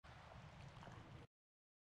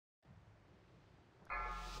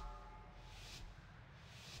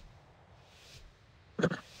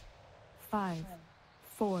5,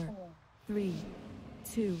 4, 3,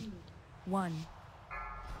 2, 1.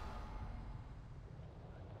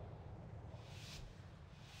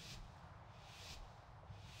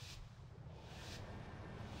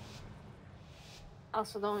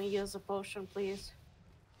 Also, don't use a potion, please.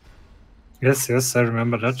 Yes, yes, I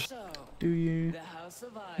remember that. Do you?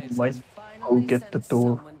 Might go get the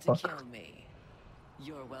door. Fuck.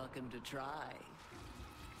 You're welcome to try.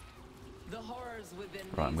 The horrors within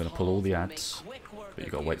Right, I'm going to pull all the ads, but you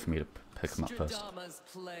got to wait for me to pick them up first.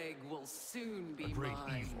 Plague will soon be Great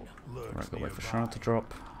mine. evil Right, lurks got to wait for nearby. Shard to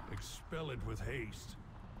drop. Expel it with haste.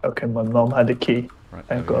 Okay, my mom had the key. Right, Thank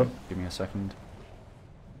there we God. go. Give me a second.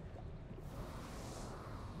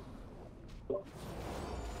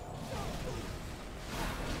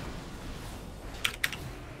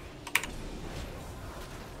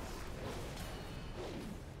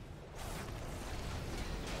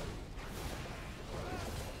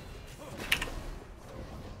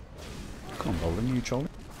 Come on, Paladin, you trolling?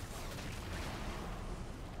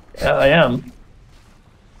 Yeah, I am.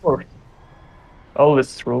 Of course.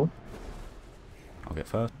 Always true. I'll get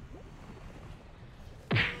first.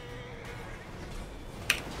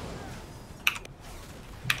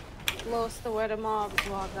 Close to where the mobs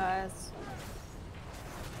are, guys.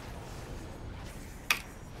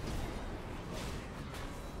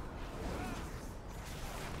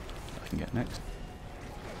 I can get next.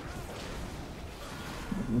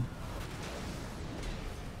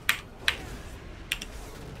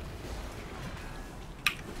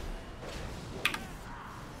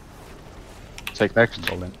 Take next.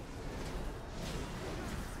 Paladin.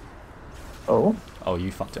 Oh, Oh,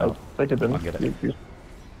 you fucked it I up. didn't. I get it.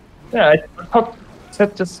 Yeah, I thought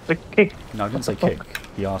said just the kick. No, I didn't say kick.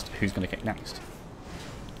 He asked who's going to kick next.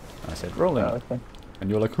 I said rolling. Oh, okay. And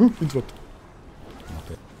you're like, who? Interrupt.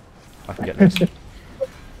 Not it. I can get this.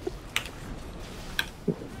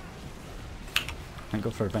 Thank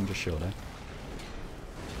God for Avenger Shield, eh?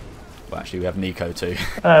 Well, actually, we have Nico too.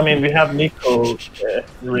 I mean, we have Nico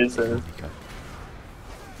reserve. Nico.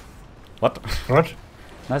 What? What?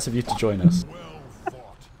 Nice of you to join us. Well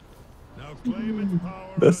fought. Now claim its power.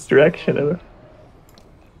 Best reaction ever.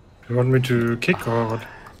 You want me to kick or what?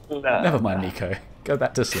 Nah. Never mind, Nico. Go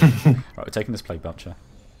back to sleep. Right, we're taking this Plague Belcher.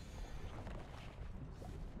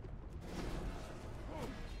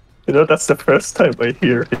 You know, that's the first time I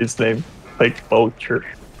hear his name. Like Vulture.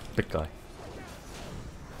 Big guy.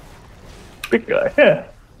 Big guy, yeah.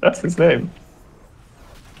 That's his name.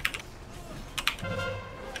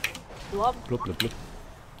 Blob. Blub, blub, blub.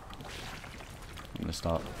 I'm gonna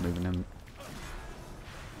start moving him.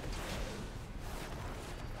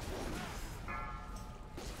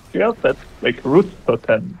 Do you have that, like, root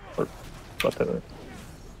totem or whatever?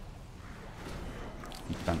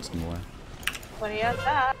 He bounced him away. But he has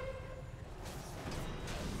that.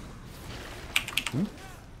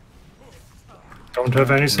 Don't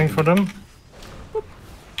have anything for them?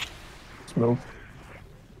 Smooth.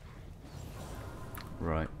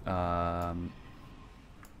 Right. I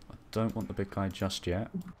don't want the big guy just yet.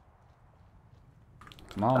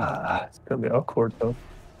 Come on. Ah, it's gonna be awkward though.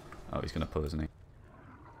 Oh, he's gonna pull, isn't he?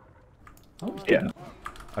 Oh, he's Yeah. didn't.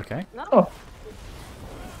 Okay. No. Oh,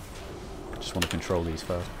 Just want to control these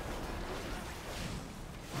first.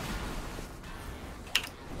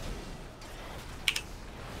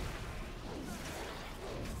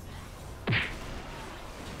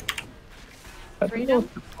 I don't know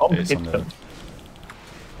if the bomb It's hit on the... them.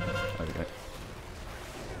 There we go.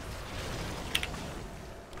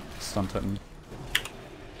 Stun totem.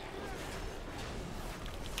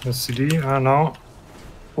 The CD? Ah, no.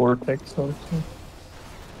 Vortex or something.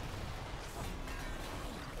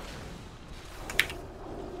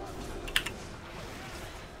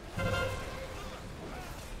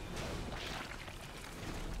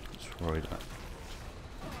 Just worried about.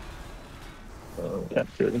 Can't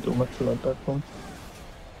really do much about that one.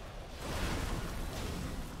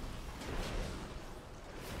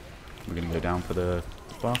 We're gonna go down for the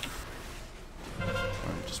buff.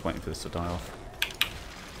 I'm just waiting for this to die off.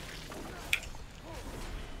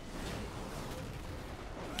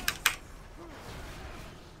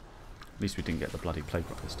 At least we didn't get the bloody plague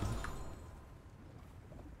rot this time.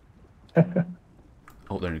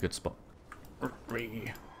 Oh, they're in a good spot. There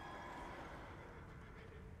you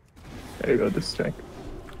go, distract.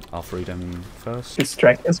 I'll free them first.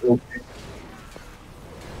 Distract is okay.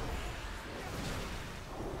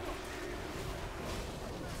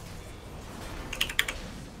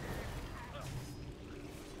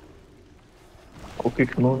 Okay,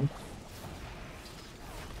 come on.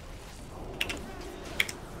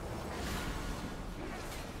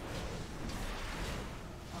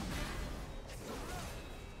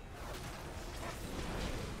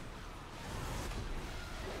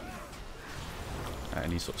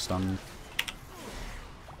 Any sort of stun?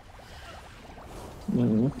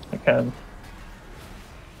 I can.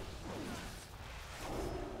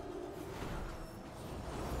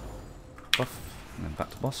 Buff, and then back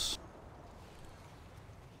to boss.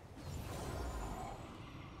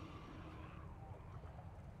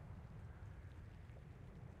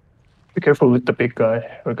 Be careful with the big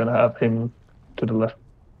guy. We're gonna have him to the left.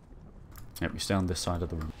 Yep, you stay on this side of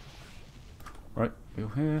the room. Right, you're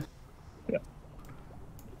here. Yeah.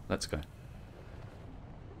 Let's go.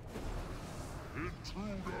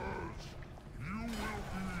 Intruders, you will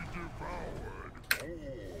be devoured.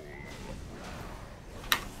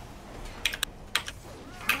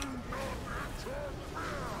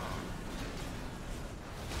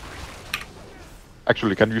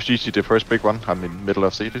 Actually, can you CC the first big one? I'm in the middle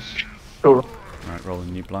of cities. Sure. Right, roll a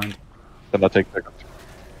new blind. Then I take second.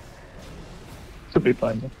 Should be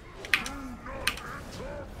fine. Then.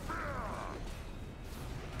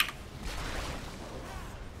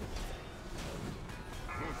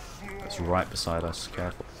 It's right beside us,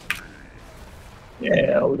 careful.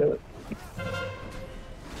 Yeah, I'll do it.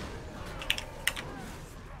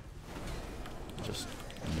 Just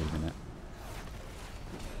moving it.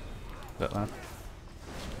 That lad.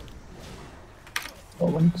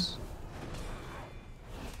 Moments.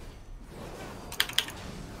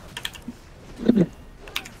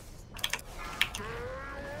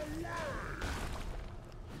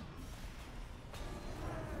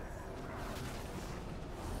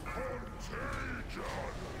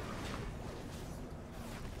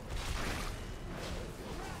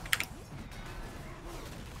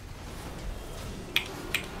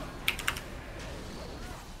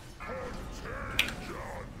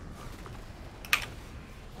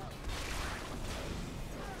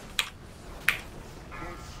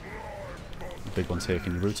 The big one's here,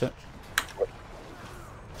 can you root it?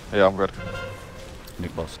 Yeah, I'm good.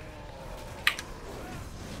 Nick boss.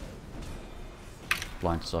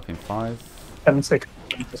 Blind is up in 5. 10 seconds.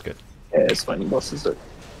 That's good. Yeah, it's fine. Boss is there.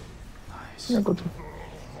 Nice. Yeah, good.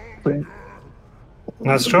 Clean.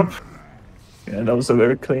 Nice job. Yeah, that was a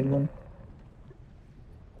very clean one.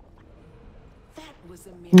 That was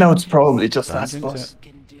a Now it's probably just That's last it. boss.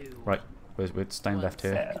 can do. Right, we're staying left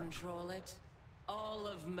here. Yeah. Control it. All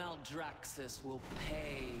of Maldraxxus will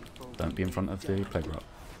pay for Don't be in front of the plague rock.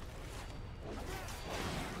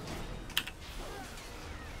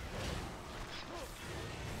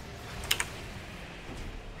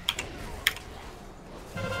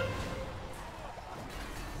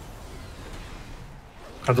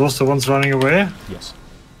 Are those the ones running away? Yes.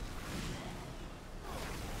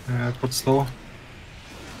 Yeah, put slow.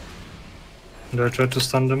 And I try to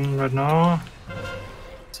stun them right now.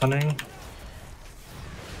 Stunning.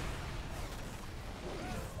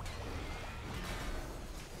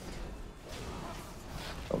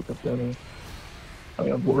 I'll get the other. I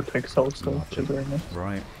have Vortex also, which is very nice.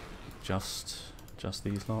 Right. Just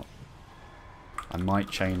these lot. I might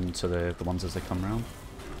chain to the ones as they come round.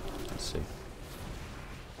 Let's see.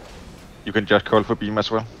 You can just call for beam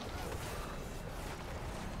as well.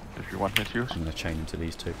 If you want me to use. I'm gonna chain them to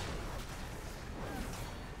these two.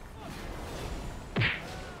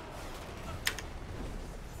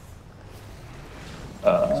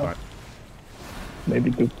 Sorry.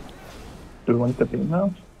 Maybe do you want the beam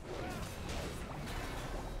now?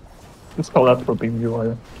 Let's call out for beam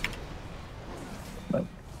UI. No,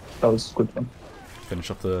 that was a good one.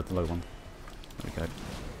 Finish off the low one. There we go.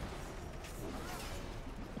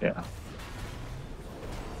 Yeah.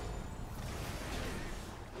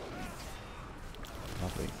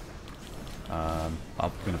 Lovely. I'm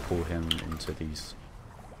gonna pull him into these.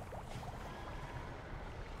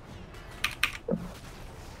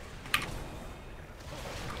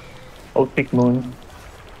 I'll pick Moon.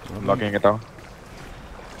 I'm locking it down.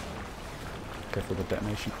 Careful with the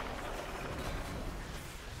detonation.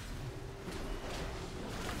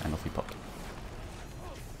 And off he popped.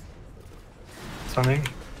 Stunning.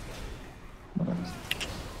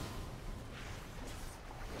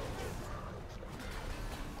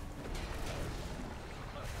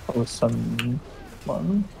 Oh, someone.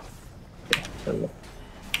 Yeah, there we go.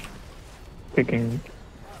 Picking.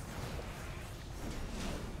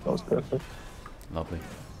 That was perfect. Lovely.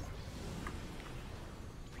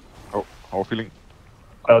 Oh, how are you feeling?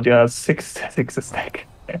 Well, yeah, six a stack.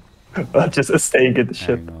 Just staying in the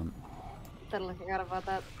ship. Hang on. Totally forgot about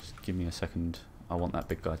that. Just give me a second. I want that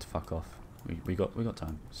big guy to fuck off. We got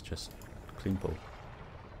time. It's just clean pull.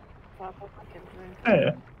 Pop a fucking drink.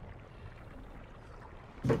 Yeah.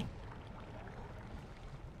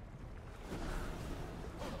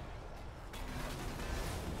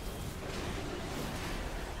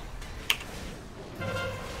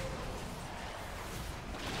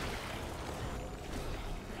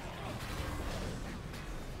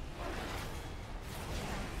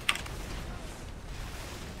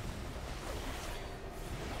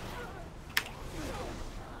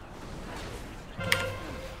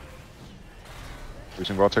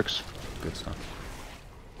 Using Vortex. Good stuff.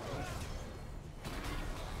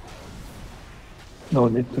 No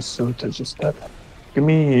need to suit, it's just that. Give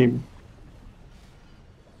me.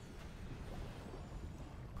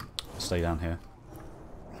 Stay down here.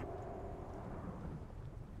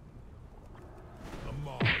 The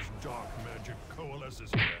Mars dark magic coalesces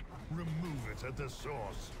here. Remove it at the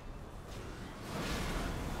source.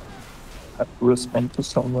 Have to respond to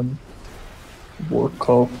someone. War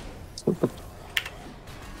call. So, but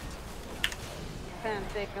Can't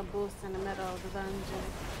take a boost in the middle of the dungeon.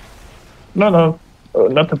 no,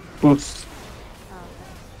 not a boost.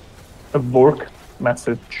 Oh, A work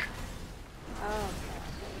message.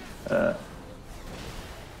 okay.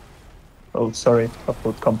 Oh, sorry, I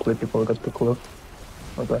completely forgot to cloak.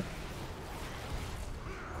 Okay.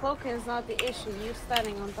 Cloaking is not the issue. You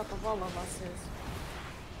standing on top of all of us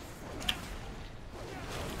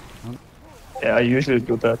is. Yeah, I usually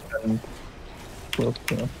do that and cloak,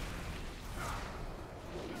 you know.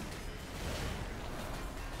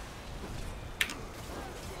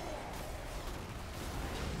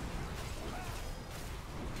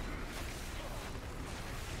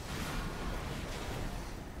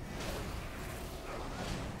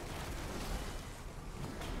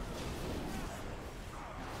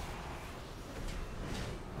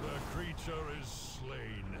 The creature is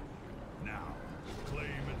slain. Now,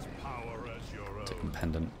 claim its power as your own.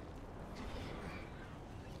 Pendant.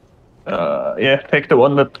 Yeah, take the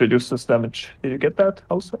one that reduces damage. Did you get that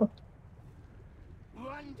also?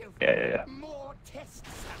 Wonderful. Yeah. More test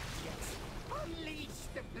subjects. Unleash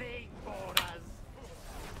the plague for us.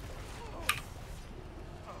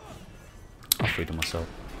 I'll freedom myself.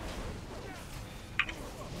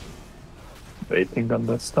 Waiting on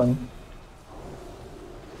the stun.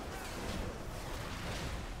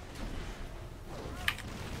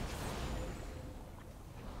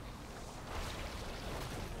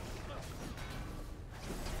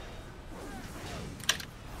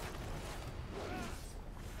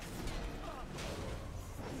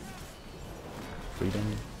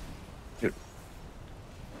 Freedom. Yep.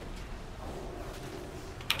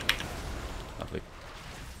 Lovely.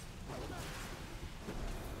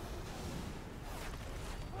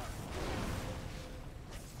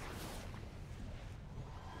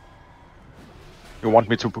 You want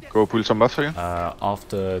me to go pull some buffs for you?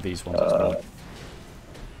 After these ones, it's gone.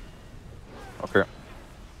 Okay.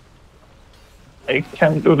 I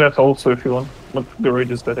can do that also if you want, but the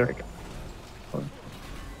raid is better.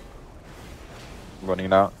 Running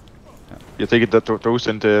now. Yeah. You take it those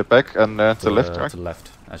in the back and to the left, right? To the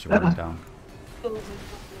left, as you're running down.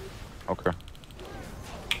 Okay.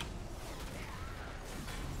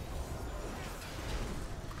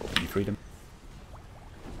 You freedom.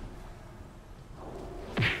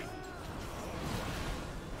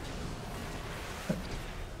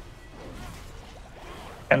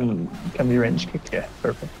 Can be range kick, yeah,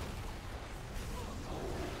 perfect.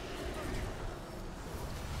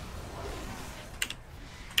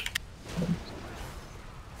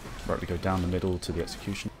 Right, we go down the middle to the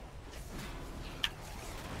execution.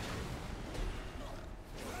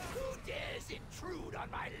 Who dares intrude on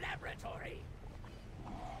my laboratory?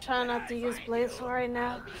 Try not to use blades right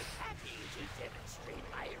now. Happy to demonstrate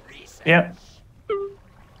my research. Yeah.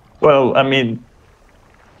 Well, I mean,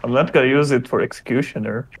 I'm not gonna use it for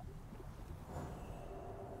executioner.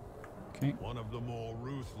 Okay. One of the more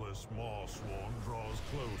ruthless Marsworn draws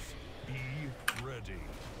close. Be ready.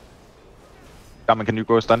 Gammon, can you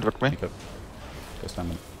go stand with me? Go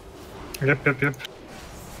stand in. Yep.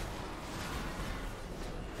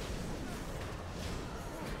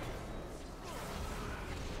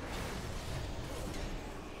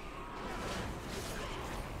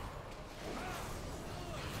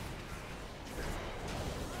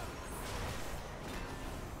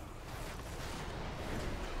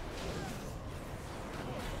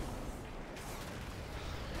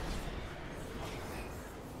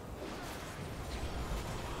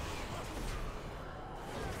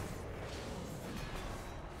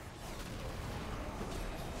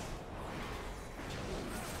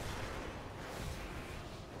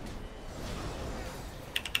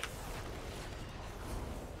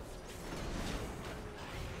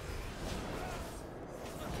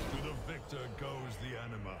 To the victor goes the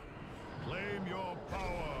anima. Claim your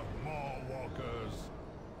power, Maw Walkers.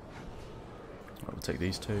 Right, we'll take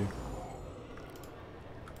these two.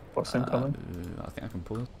 Boss incoming. I think I can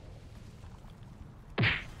pull it.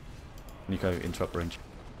 Nico, interrupt range.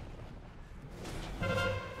 There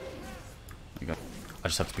you go. I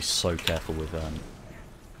just have to be so careful with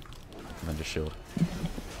Avenger Shield.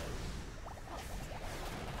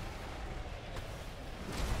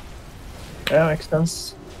 Yeah, makes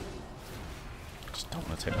sense. Just don't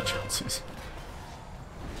want to take my chances.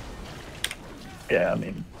 Yeah, I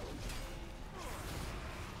mean...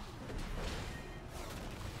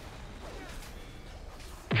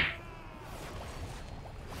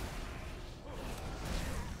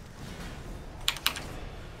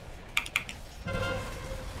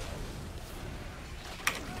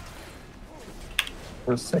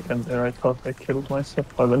 For a second there, I thought I killed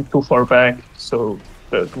myself. I went too far back, so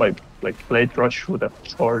my blade rush would have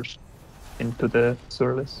charged into the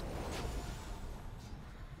Surlis.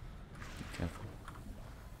 Careful.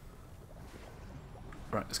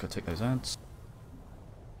 Right, let's go take those ads.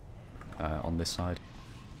 On this side.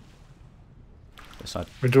 This side.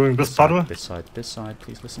 We're doing this battle? This side,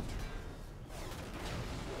 please listen.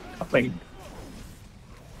 I think...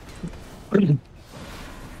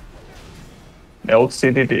 The old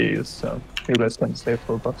CDD is you guys can stay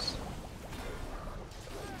for buffs.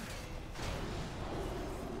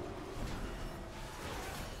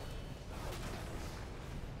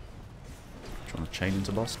 Trying to chain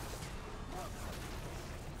into boss.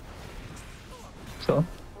 Sure.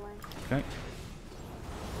 Okay.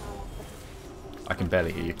 I can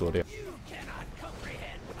barely hear you, Claudia.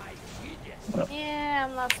 Yeah,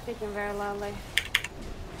 I'm not speaking very loudly.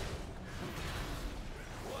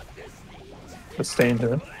 Let's stay in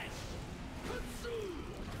there.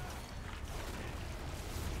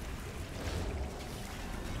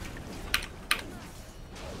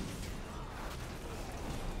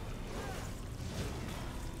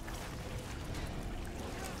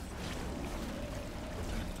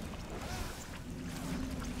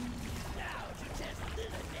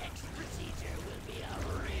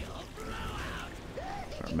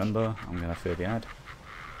 Remember, I'm gonna fear the ad.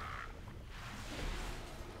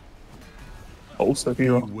 Also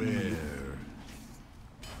hero. Beware.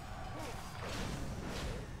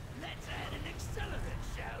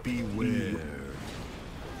 Beware.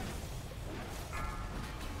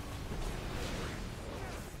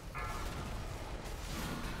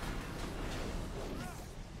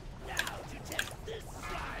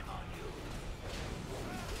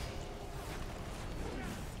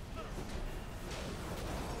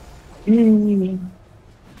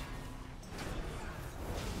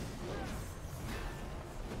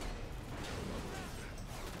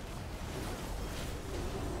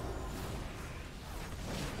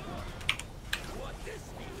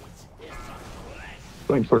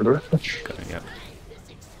 Going further. Okay, yep.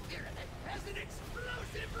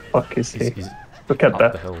 Fuck is he? He's Look at up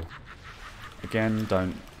that. the hill. Again,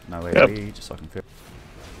 don't know where Yep. to be, just so I can feel.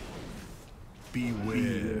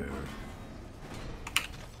 Beware.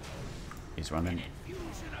 He's running.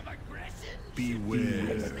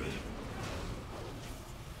 Beware.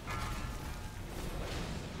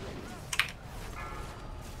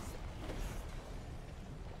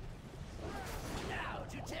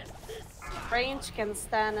 Range can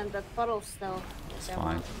stand in that puddle still. It's They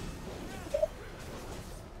fine. won't.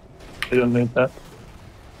 I don't need that.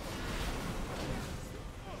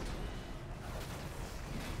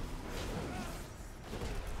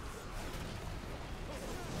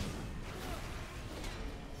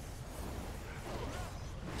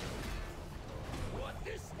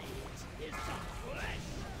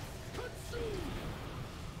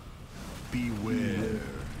 Beware.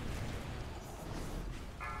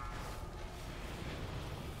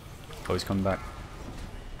 Oh, he's coming back.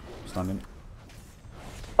 Standing.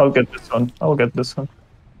 I'll get this one. I'll get this one.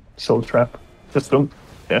 Soul trap. Just don't.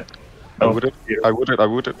 Yeah. I would it. Here. I would it. I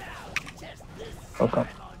would it. Okay.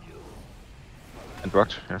 And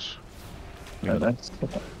blocked. Yes. Yeah, nice.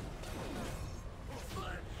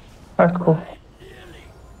 Alright, cool.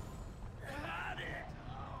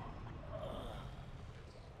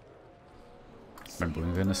 Remember,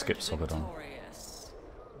 we're gonna skip Sogadon. Victorious.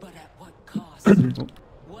 But at what cost?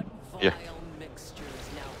 What vile Yeah. mixtures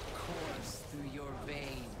now course through your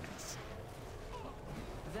veins?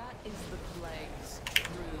 That is the plague's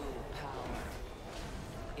true power.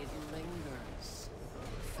 It lingers,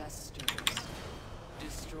 festers,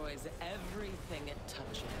 destroys everything it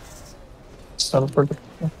touches. Stun for the.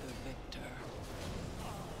 The victor.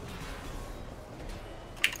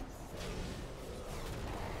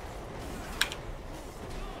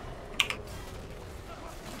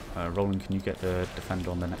 Roland, can you get the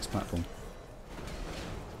defender on the next platform?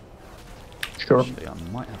 Sure. Actually, I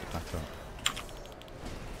might have to back up.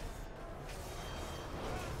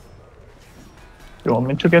 You want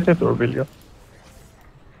me to get it or will you?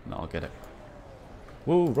 No, I'll get it.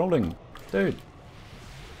 Whoa, rolling! Dude!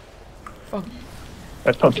 Fuck!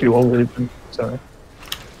 I thought you already did. Sorry.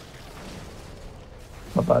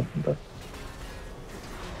 My bad. But...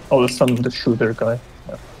 Oh, some the shooter guy.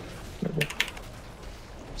 Yeah. Maybe.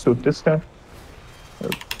 Shoot this guy.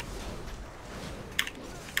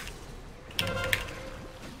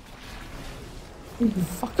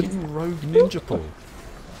 Fucking rogue ninja pull.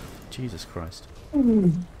 Jesus Christ.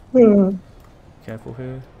 Careful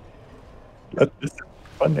here. That is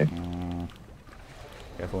funny.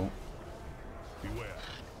 Careful. Beware.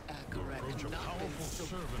 You approach a powerful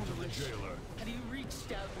servant of the jailer. Had he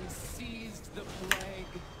reached out and seized the plague,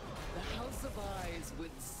 the House of Eyes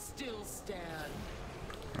would still stand.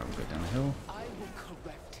 Right, we'll go down the hill. I will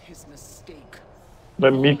correct his mistake.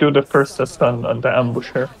 Let me do the first stun on the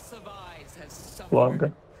ambusher. House of Eyes has suffered.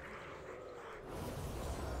 Longer.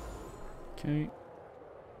 Okay.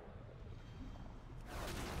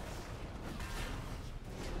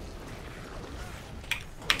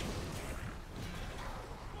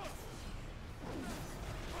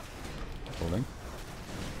 Holding.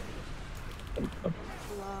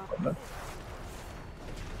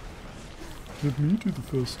 Let me do the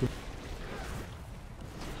first step.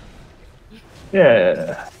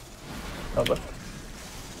 Yeah. Oh, but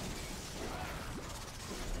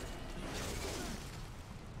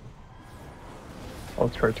I'll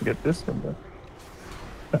try to get this one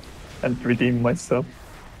then. And redeem myself.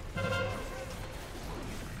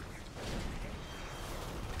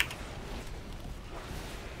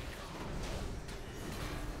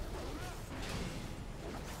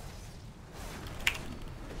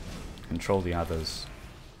 Control the others.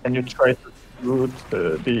 Can you try to shoot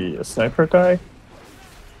the sniper guy?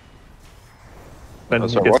 Then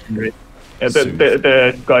So he gets what? great. Yeah,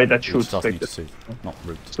 the guy that Which shoots does like need to this. suit, not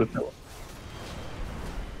root. Shoot.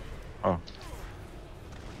 Oh.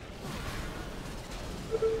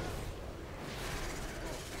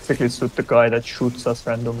 Basically shoot the guy that shoots us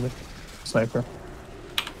randomly. Sniper.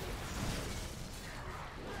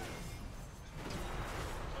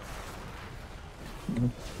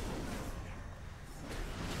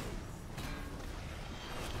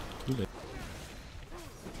 Too late.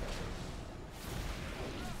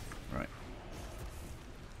 Right.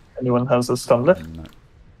 Anyone has a stun left? No.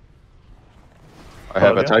 I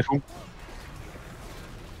have Oh, a yeah. Typhoon.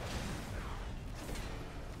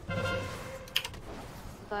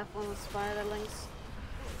 Dive on the spiderlings.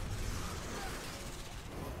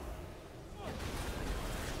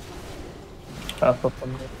 Half of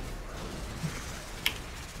them.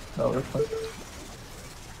 No, we're fine.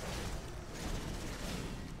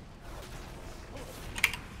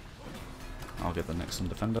 I'll get the next one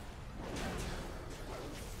defender.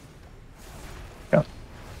 Yeah.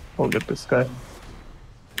 We'll get this guy.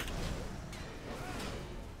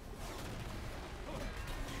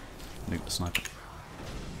 Nuke the sniper.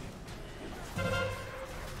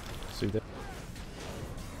 Soothe it.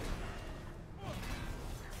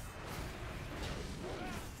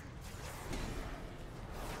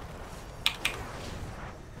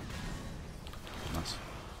 Nice.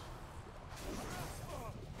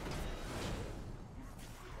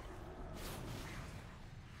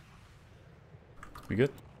 We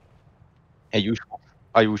good?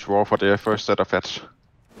 I use Raw for the first set of hats.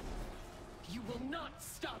 You will not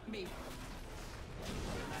stop me.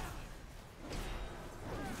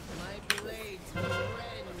 My blades will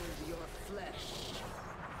rend your flesh.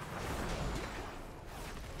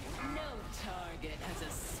 No target has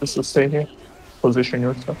escaped. Just to stay here. Position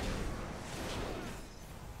yourself.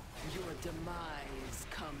 Your demise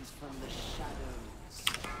comes from the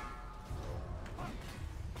shadows.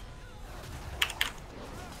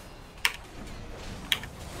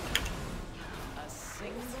 A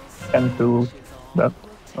single And do slash is all that.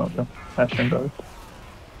 it will take. Okay. Action guard.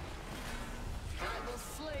 I will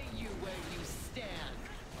slay you where you stand.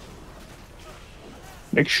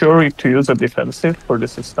 Make sure to use a defensive for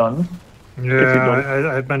this stun. Yeah,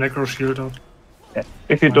 I had my necro shield up. Yeah.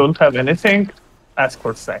 If you don't have anything, ask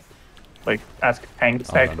for sack. Like ask tank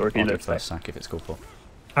sack I'll or go healer first sack. sack if it's called for.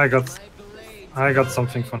 I got My blades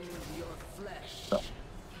something fun. rend your flesh.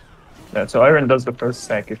 Yeah, so Iron does the first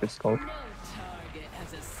sack if it's called. No target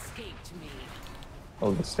has escaped me.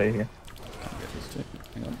 I'll just stay here. Can't get these two.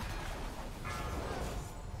 Hang on.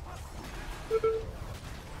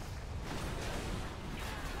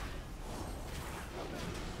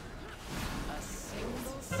 A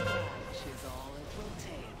single scratch is all it will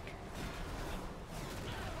take.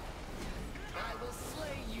 I will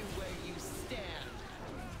slay you where you stand.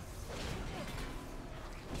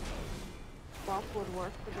 Buff would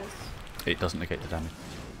work for this. It doesn't negate the damage.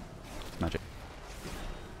 Magic.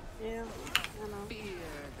 Yeah, I know. Fear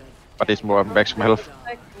the But it's more maximum health.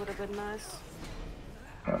 That would have been nice.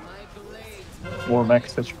 my blades will More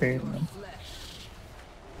max rend HP. your flesh.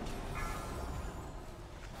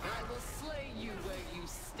 I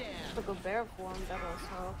also go bare form, that also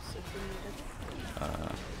helps if you need it.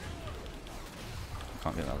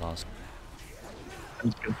 Can't get that last.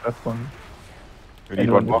 And get that one. You need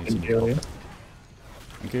one more. In area.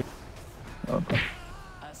 Thank you. Okay.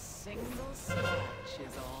 A single scratch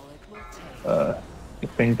is all it will take. The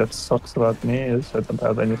thing that sucks about me is I don't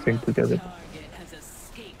have anything to get it. Target has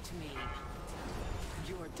escaped me.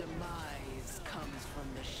 Your demise comes from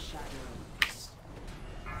the shadows.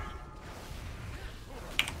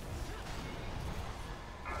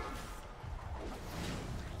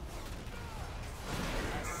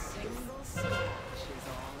 A single scratch is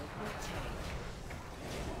all it will take.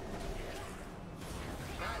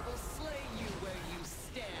 I will slay you where you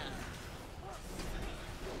stand.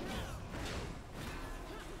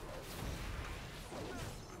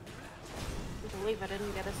 I believe I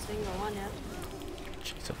didn't get a single one yet.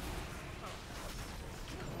 Jesus.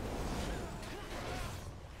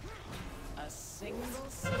 A single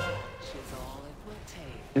scratch is all it will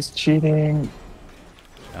take. He's cheating.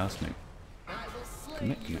 Yeah, that's me. I will slay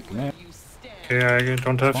Commit, you commit, where commit. you stand. Okay, I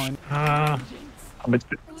don't have. Fine. I'm a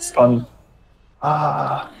bit stunned.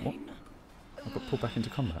 Ah. I got pulled back into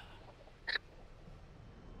combat.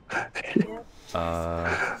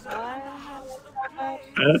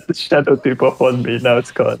 The shadow tip off on me, now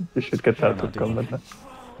it's gone. You should get out no, of combat now.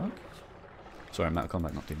 Okay. Sorry, I'm out of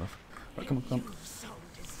combat, not debuff. Right, come on, come on.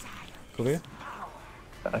 Go here.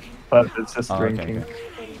 But it's just Oh, drinking. okay.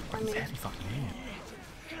 I can barely fucking hear it.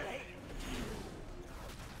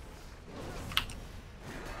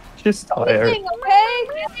 She's tired.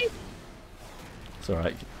 Okay. It's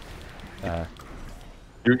alright.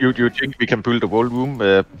 You think we can pull the wall room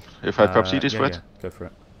if I pop CD's for it? Yeah, go for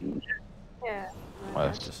it. Yeah.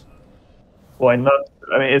 Well, Just Why not?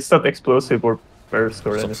 I mean, it's not explosive or burst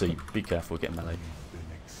or obviously anything. be careful getting melee.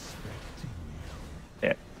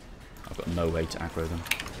 Yeah. I've got no way to aggro them.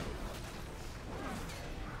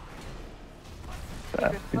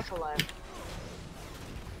 Keep alive.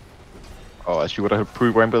 Oh, I should have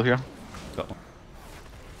pre-ramble here. Got one.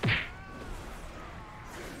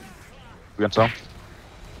 We got some.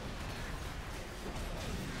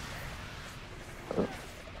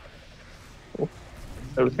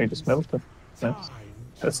 Everything just melted. Nice.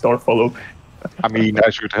 A star follow. I mean,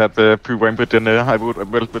 I should have pre-rambled, then I would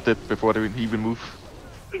have melted it before they even move.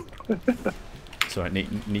 Sorry,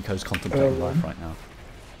 Nico's contemplating life right now.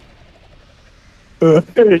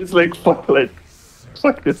 It's like fuck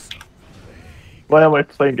this. Why am I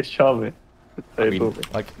playing a Shami? I mean,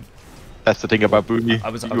 like, that's the thing about Boomy. I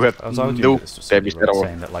was You have arguing no with this to somebody, damage at all.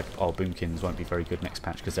 saying that like, oh, Boomkins won't be very good next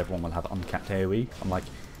patch because everyone will have uncapped AoE. I'm like,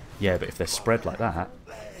 yeah, but if they're spread like that,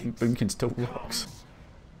 Boomkin still rocks.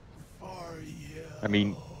 I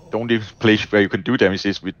mean, the only place where you can do damage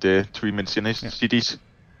is with the 3-man CDs.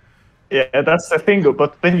 Yeah, that's the thing.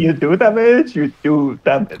 But when you do damage, you do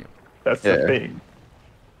damage. That's the thing.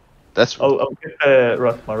 That's. I'll get the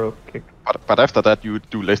Ratmaro kick. But after that, you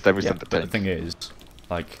do less damage than the But tank. the thing is,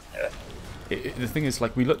 like, the thing is,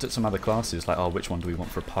 like, we looked at some other classes, like, oh, which one do we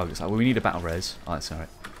want for a pug? It's like, well, we need a battle res. Oh, that's alright.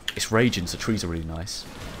 It's raging, so trees are really nice.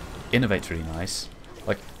 Innovate's really nice.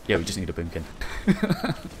 Like, yeah, we just need a boomkin.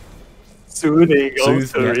 Soothing,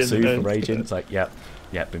 Soothe, also yeah, soothe, in raging. It's like, yeah,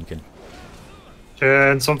 boomkin.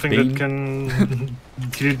 Yeah, and something Beam. that can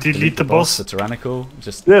delete the boss. The tyrannical,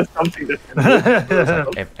 just yeah, something that can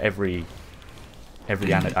like every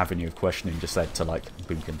avenue of questioning just led to like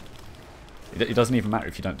boomkin. It doesn't even matter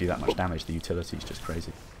if you don't do that much damage. The utility is just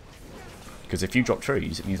crazy. Because if you drop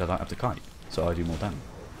trees, it means I don't have to kite, so I do more damage.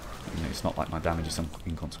 I mean, it's not like my damage is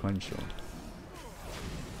inconsequential.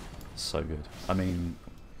 So good. I mean,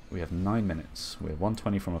 we have 9 minutes. We're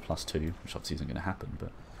 120 from a +2, which obviously isn't going to happen,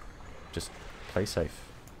 but just play safe.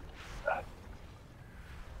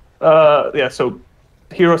 Yeah, so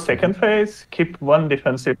hero second phase, keep one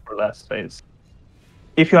defensive for last phase.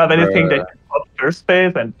 If you have anything that can pop first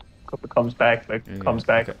phase and comes back, comes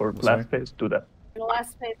back okay. for Sorry? last phase, do that. The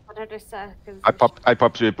last phase, 100 seconds. I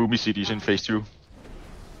popped the Boomy CDs in phase 2.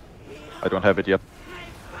 I don't have it yet.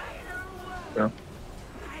 Yeah.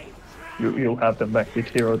 You'll have them back with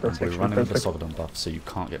hero. That's We're actually running with the perfect. Sogadon buff, so you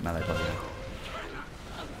can't get melee by the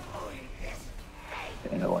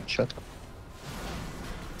end. Yeah, one shot.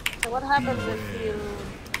 So what happens if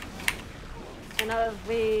if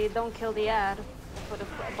we don't kill the ad before the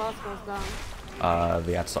boss goes down?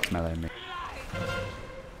 The ad stops melee me.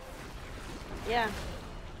 Yeah.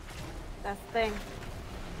 That's the thing.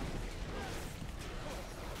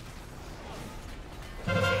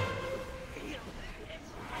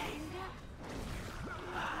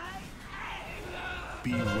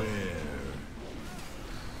 Beware.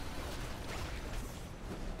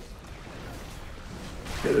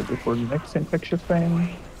 Get it before the next infectious frame.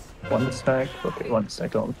 One stack. Okay, one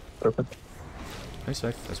stack on. Perfect. Stay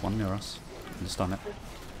safe, there's one near us. Just stun it.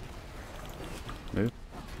 Move.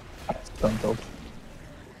 Don't hold.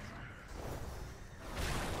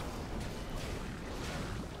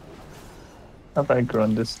 Have I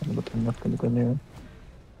grown this thing, but I'm not gonna go near it.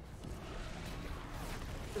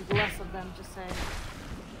 There's less of them, just saying.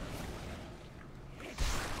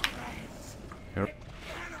 Here.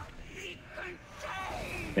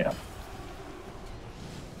 Yeah.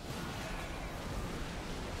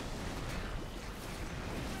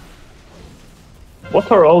 What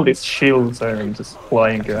are all these shields that are just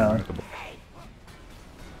flying around?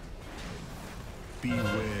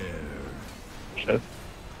 Beware. Shit.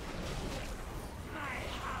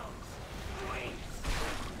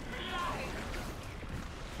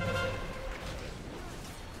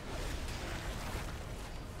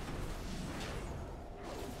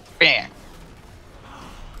 Bam!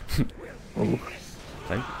 Ooh.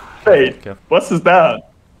 Okay. Hey, Careful. what's this down?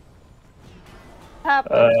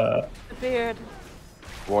 Happened. Disappeared.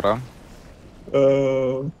 Water.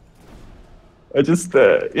 I just,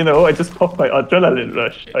 I just popped my adrenaline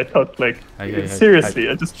rush. I thought, like, Hey, seriously,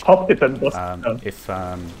 hey. I just popped it and lost it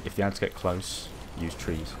down. If the ads get close, use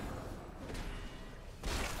trees.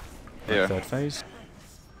 Yeah. Third phase.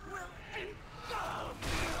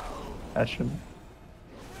 Ashen.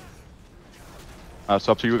 It's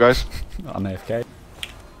up to you guys. I'm AFK.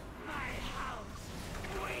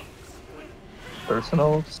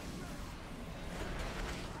 Personals.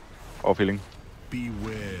 Off healing.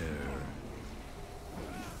 Beware.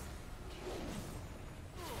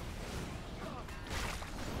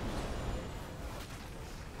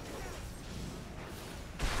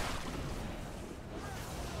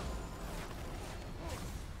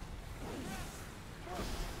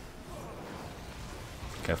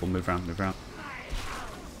 Careful, move round, move round.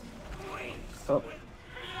 Oh.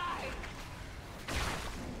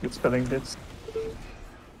 Good spelling bits.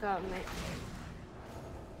 Got me.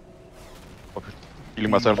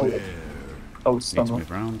 Healing myself. Oh, Need to stun. move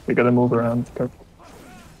round. We gotta move around. Careful.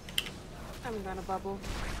 I'm gonna bubble.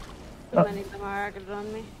 Too Oh. many of them are aggroed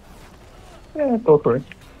on me. Yeah, go for it.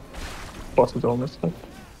 Boss is almost up.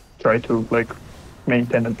 Try to, like,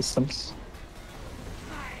 maintain a distance.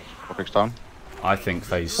 Perfect down. I think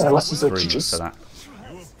phase this is a 3 just- for that.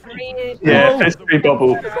 Three. Yeah, phase 3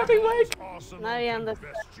 bubble. Awesome. Now you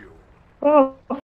understand. Best you. Oh,